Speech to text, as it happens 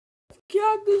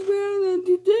Cactus Man, and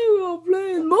today we are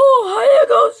playing more hide and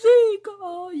go seek.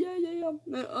 Oh yeah.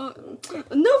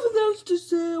 Nothing else to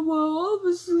say. Well,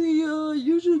 obviously,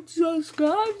 you should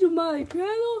subscribe to my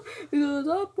channel because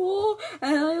I'm poor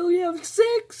and I only have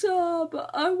 6. But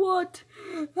I want.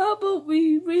 How about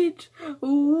we reach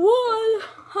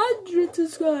 100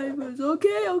 subscribers?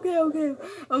 Okay.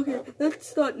 Let's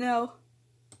start now.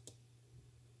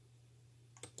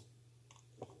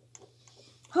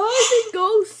 Hide and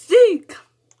go seek.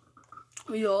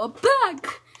 We are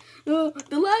back. The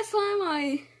last time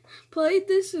I played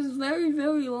this is very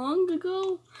long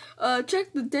ago.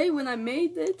 Check the day when I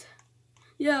made it.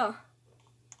 Yeah.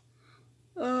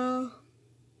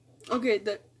 Okay.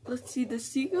 Let's see the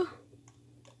seeker.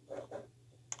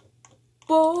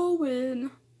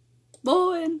 Bowen,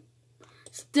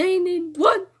 staying in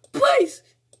one place.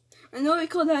 I know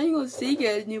it's called hiding on seeker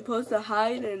and you're supposed to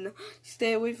hide and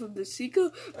stay away from the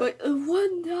seeker, but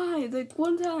one time,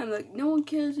 no one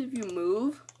cares if you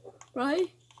move,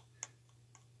 right?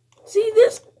 See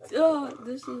this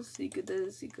is a seeker,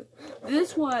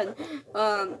 This one,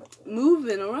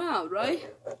 moving around, right?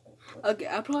 Okay,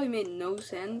 I probably made no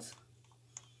sense.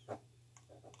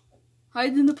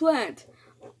 Hide in the plant.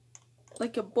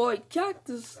 Like a boy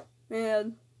cactus,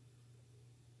 man.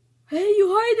 Hey, you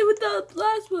hide it with the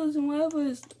last person,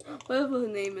 whatever her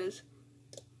name is.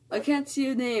 I can't see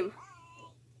her name.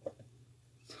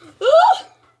 Ah!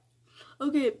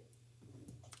 Okay.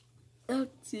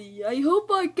 Let's see. I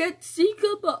hope I get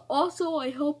Seeker, but also I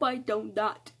hope I don't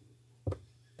not.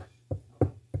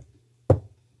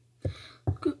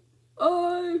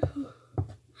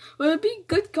 Well, it'd be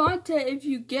good content if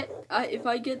you if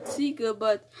I get Seeker,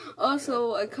 but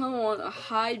also I kind of want to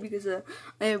hide because I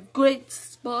have great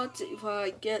spots if I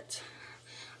get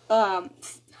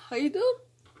hider.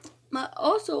 But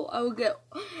also I will get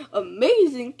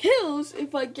amazing kills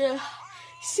if I get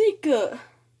Seeker,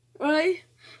 right?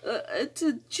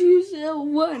 To choose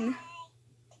one.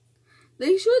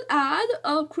 They should add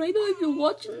Creator if you're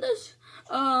watching this.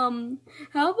 How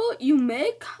about you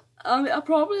make? I'll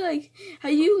probably like how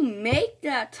you make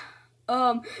that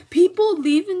people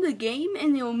leaving the game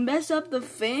and it'll mess up the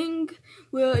thing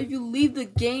where if you leave the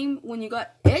game when you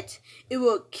got it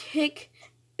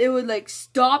will like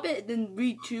stop it and then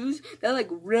re-choose. That's like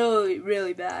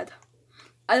really bad.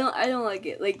 I don't like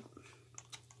it. Like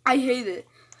I hate it.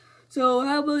 So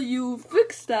how about you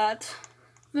fix that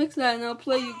and I'll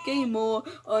play your game more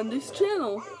on this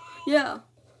channel. Yeah.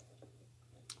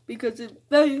 Because it's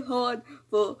very hard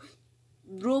for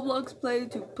Roblox players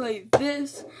to play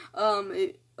this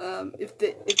if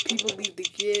people leave the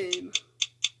game.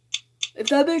 If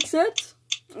that makes sense?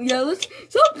 Yeah, let's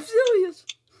stop serious.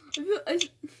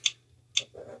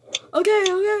 Okay.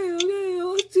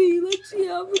 Let's see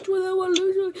which one I want to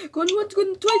lose. Going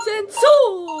twice and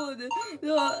sword.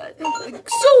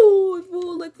 Sword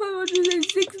for like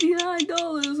 $569.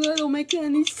 That don't make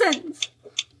any sense.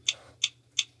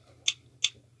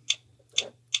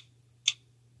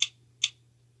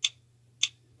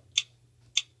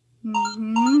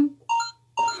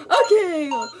 Okay,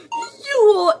 you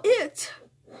are it.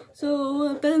 So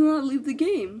I better not leave the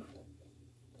game.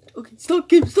 Okay, stop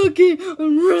game.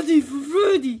 I'm ready for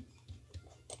Freddy.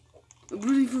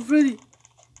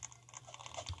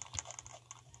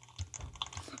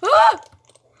 Ah!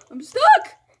 I'm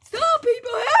stuck. Stop,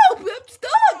 people! Help! I'm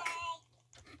stuck.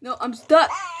 No, I'm stuck.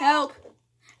 Help!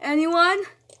 Anyone?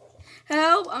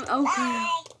 Help! I'm okay.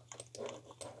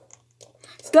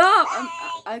 Stop!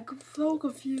 I'm so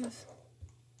confused.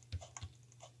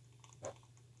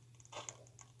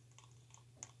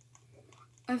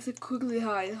 I have to quickly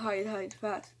hide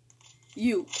fast.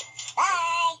 You.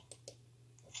 Bye.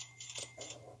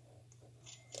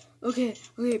 Okay,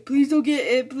 please don't get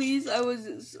it, please. I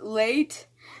was late.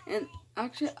 And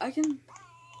actually, I can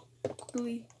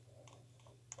quickly.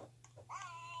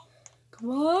 Come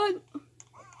on.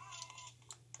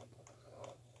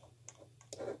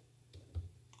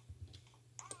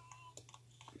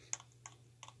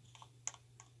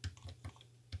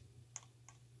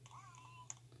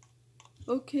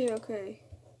 Okay.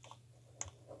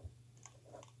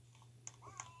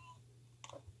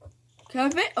 Can I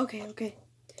fit? Okay.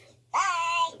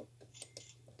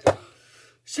 Bye.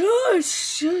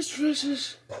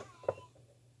 Shush.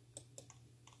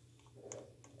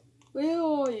 Where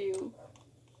are you?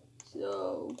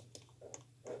 So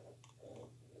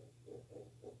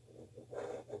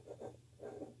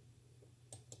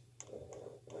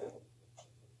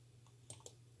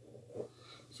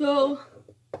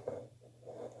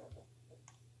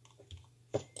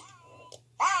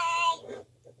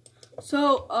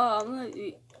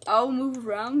I'll move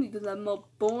around because I'm more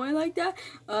boring like that.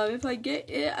 If I get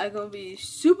it, I'm gonna be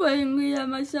super angry at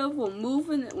myself for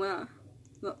moving it when I'm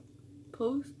not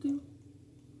supposed to.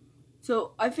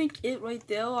 So I think it right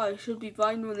there, I should be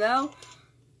fine with now.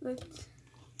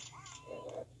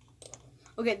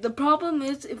 Okay, the problem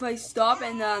is if I stop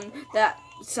and then that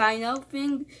sign out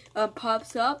thing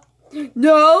pops up.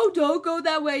 No, don't go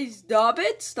that way. Stop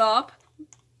it. Stop.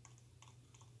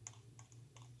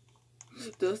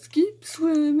 Just keep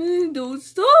swimming. Don't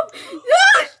stop.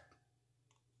 Yes!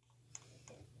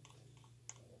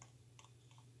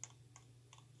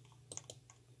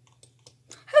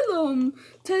 Hello,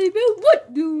 Teddy Bear.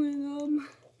 What doing?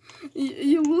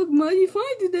 You look mighty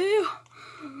fine today.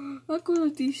 I'm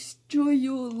gonna destroy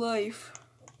your life.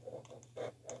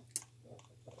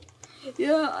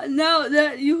 Yeah, now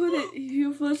that you heard it,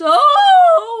 you first.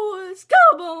 Oh,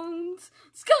 skull bones,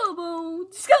 skull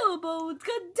bones, skull bones.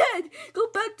 Got dead. Go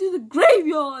back to the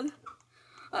graveyard.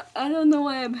 I don't know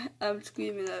why I'm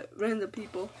screaming at random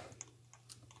people.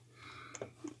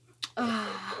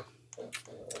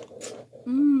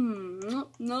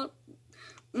 Not.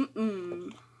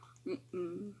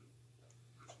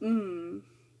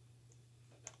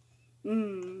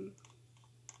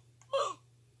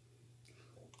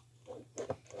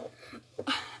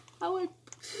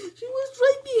 She was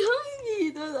right behind me.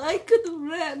 That I could have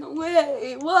ran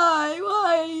away. Why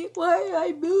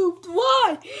I moved?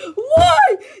 Why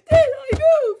did I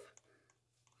move?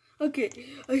 Okay.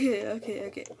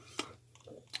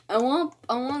 I want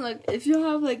like if you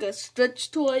have like a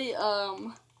stretch toy,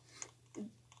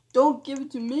 don't give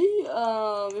it to me.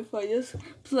 If I just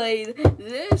played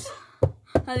this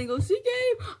hide and go seek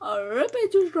game, I'll rip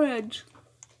it to shreds.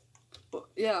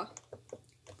 Yeah.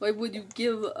 Why would you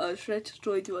give a stretch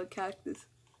toy to a cactus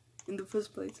in the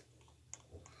first place?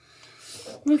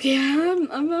 Okay,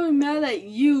 I'm very mad at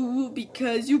you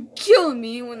because you killed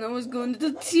me when I was going to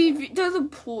the TV, to the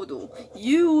portal.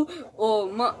 You,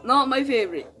 not my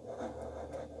favorite.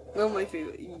 Not my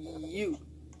favorite. You.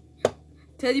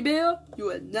 Teddy Bear, you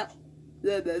are not.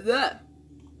 Blah, blah, blah.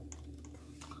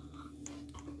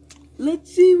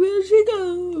 Let's see where she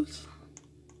goes.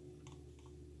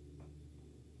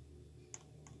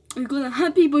 You're gonna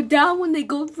hunt people down when they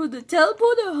go for the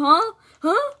teleporter, huh?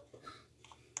 Huh?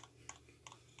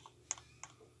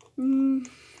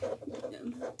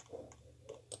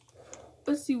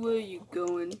 Let's see where you're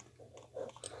going.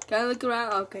 Can I look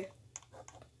around? Okay.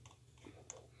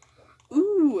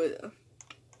 Ooh.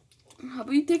 How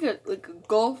about you take a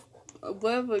golf,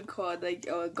 whatever it's called, like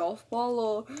a golf ball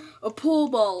or a pool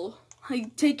ball.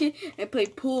 You take it and play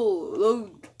pool,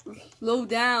 low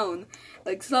down.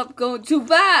 Like, stop going too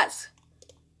fast.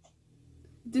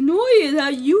 The annoying is how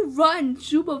you run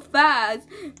super fast,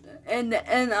 and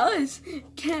us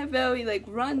can't very like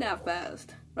run that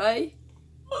fast, right?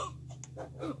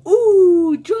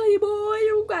 Ooh, Johnny boy,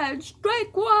 you got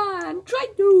strike one,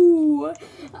 strike two.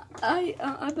 I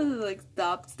better like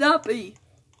stop me.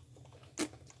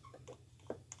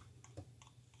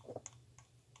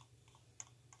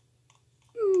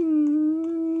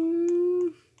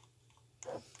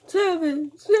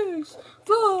 7, 6, 5,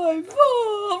 4, 3,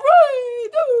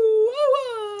 2,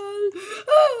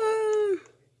 1.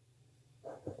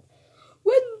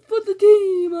 Win for the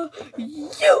team. You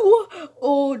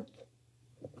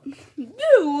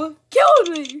killed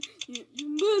me. You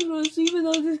murderers, even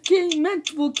though this game meant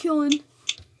for killing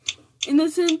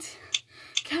innocent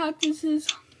cactuses.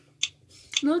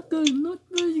 Not good, not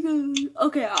very good.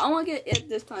 Okay, I want to get it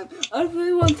this time. I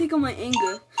really want to take on my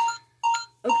anger.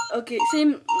 Okay,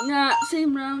 same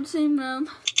round.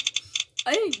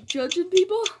 I ain't judging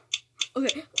people.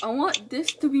 Okay, I want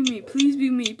this to be me. Please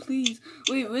be me, please.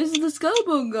 Wait, where's the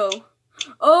skeleton go?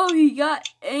 Oh, he got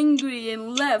angry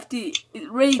and left. He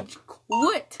rage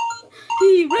quit.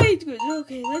 He rage quit.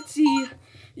 Okay, let's see.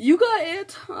 You got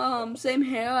it. Same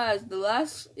hair as the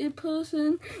last it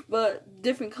person, but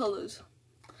different colors.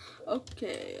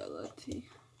 Okay, let's see.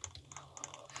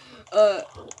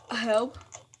 Help.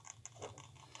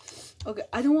 Okay,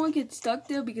 I don't want to get stuck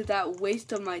there because that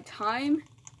waste of my time.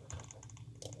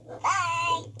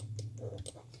 Bye.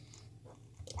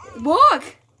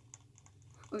 Walk.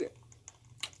 Okay.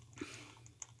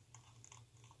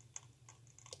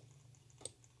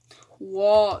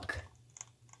 Walk.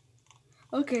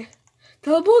 Okay.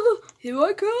 Teleporter, here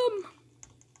I come.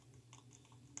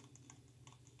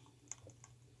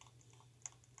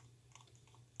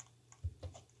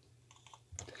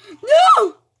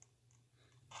 No!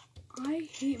 I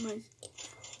hate my...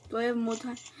 Do I have more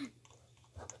time?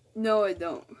 No, I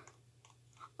don't.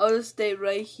 I'll just stay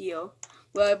right here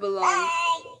where I belong.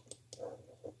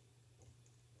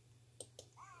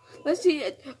 Let's see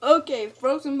it. Okay,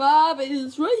 Frozen Bob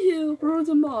is right here.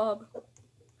 Frozen Bob.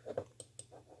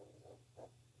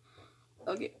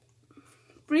 Okay.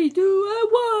 3, 2,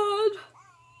 and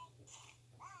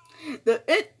 1. The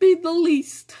it be the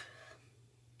least.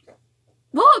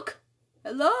 Walk.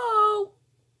 Hello.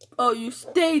 Oh, you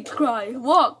stage cry.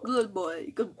 Walk. Good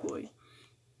boy. Good boy.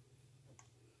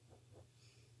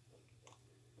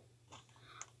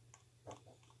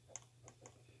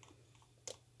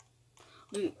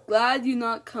 I'm glad you're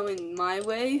not coming my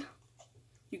way.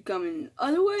 You're coming the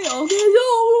other way? Okay,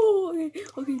 no!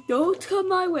 Okay, don't come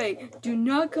my way. Do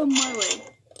not come my way.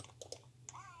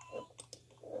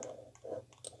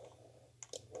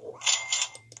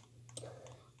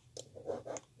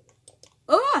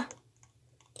 Ah!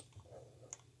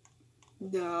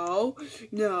 No,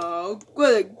 no.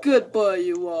 What a good boy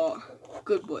you are.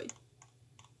 Good boy.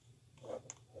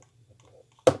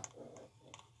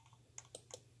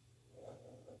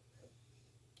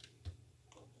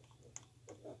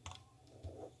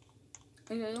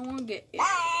 I don't want to get it.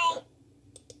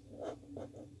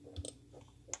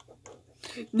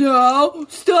 No!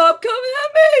 Stop coming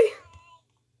at me!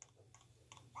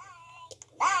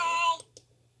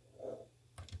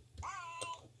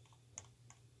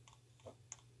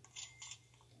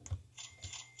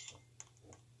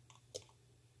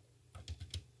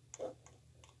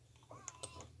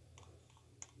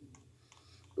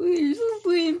 Please, just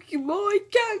leave my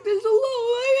cactus alone.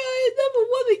 I never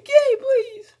won a game,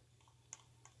 please.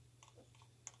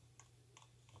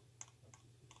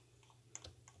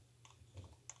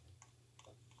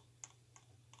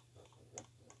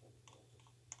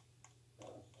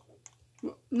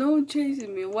 No one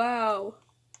chasing me. Wow.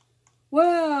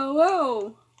 Wow,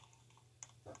 wow.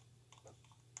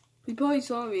 He probably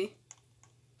saw me.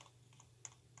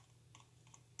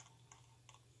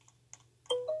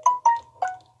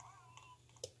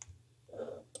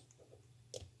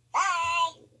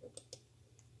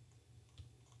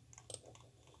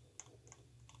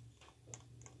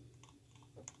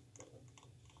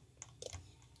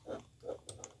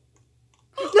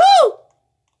 No!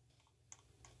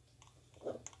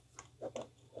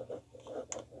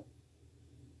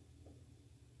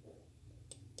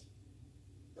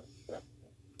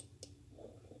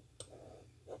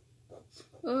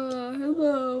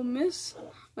 Hello, miss.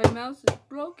 My mouse is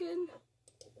broken.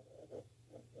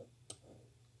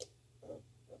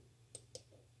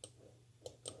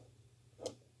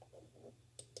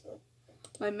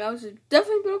 My mouse is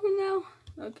definitely broken now.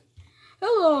 Okay.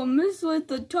 Hello, miss with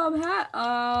the top hat.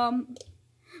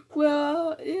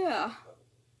 Well, yeah.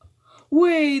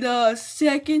 Wait a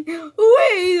second.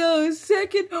 Wait a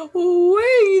second.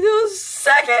 Wait a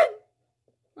second.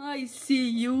 I see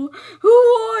you. Who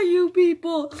are you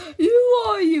people? Who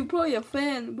are you? Probably a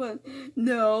fan, but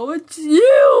no, it's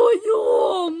you. You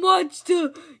are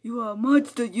monster. You are a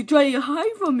monster. You try to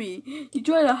hide from me. You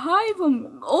try to hide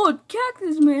from old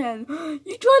cactus man.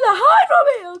 You try to hide from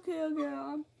me.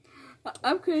 Okay.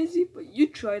 I'm crazy, but you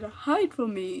try to hide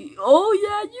from me. Oh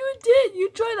yeah, you did. You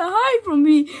tried to hide from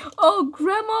me. Oh,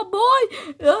 grandma boy.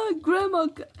 Grandma.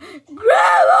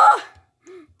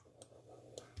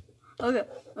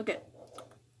 Okay.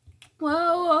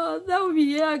 Well, that would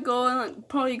be it.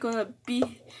 Probably gonna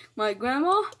beat my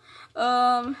grandma.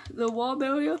 The wall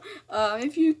barrier.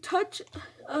 If you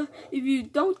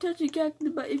don't touch the cactus,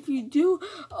 but if you do,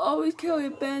 always carry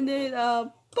a band-aid.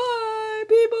 Bye,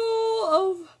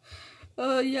 people.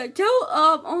 Yeah. Tell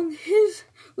on his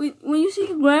when you see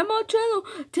Grandma channel,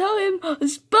 tell him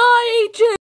Spy Agent.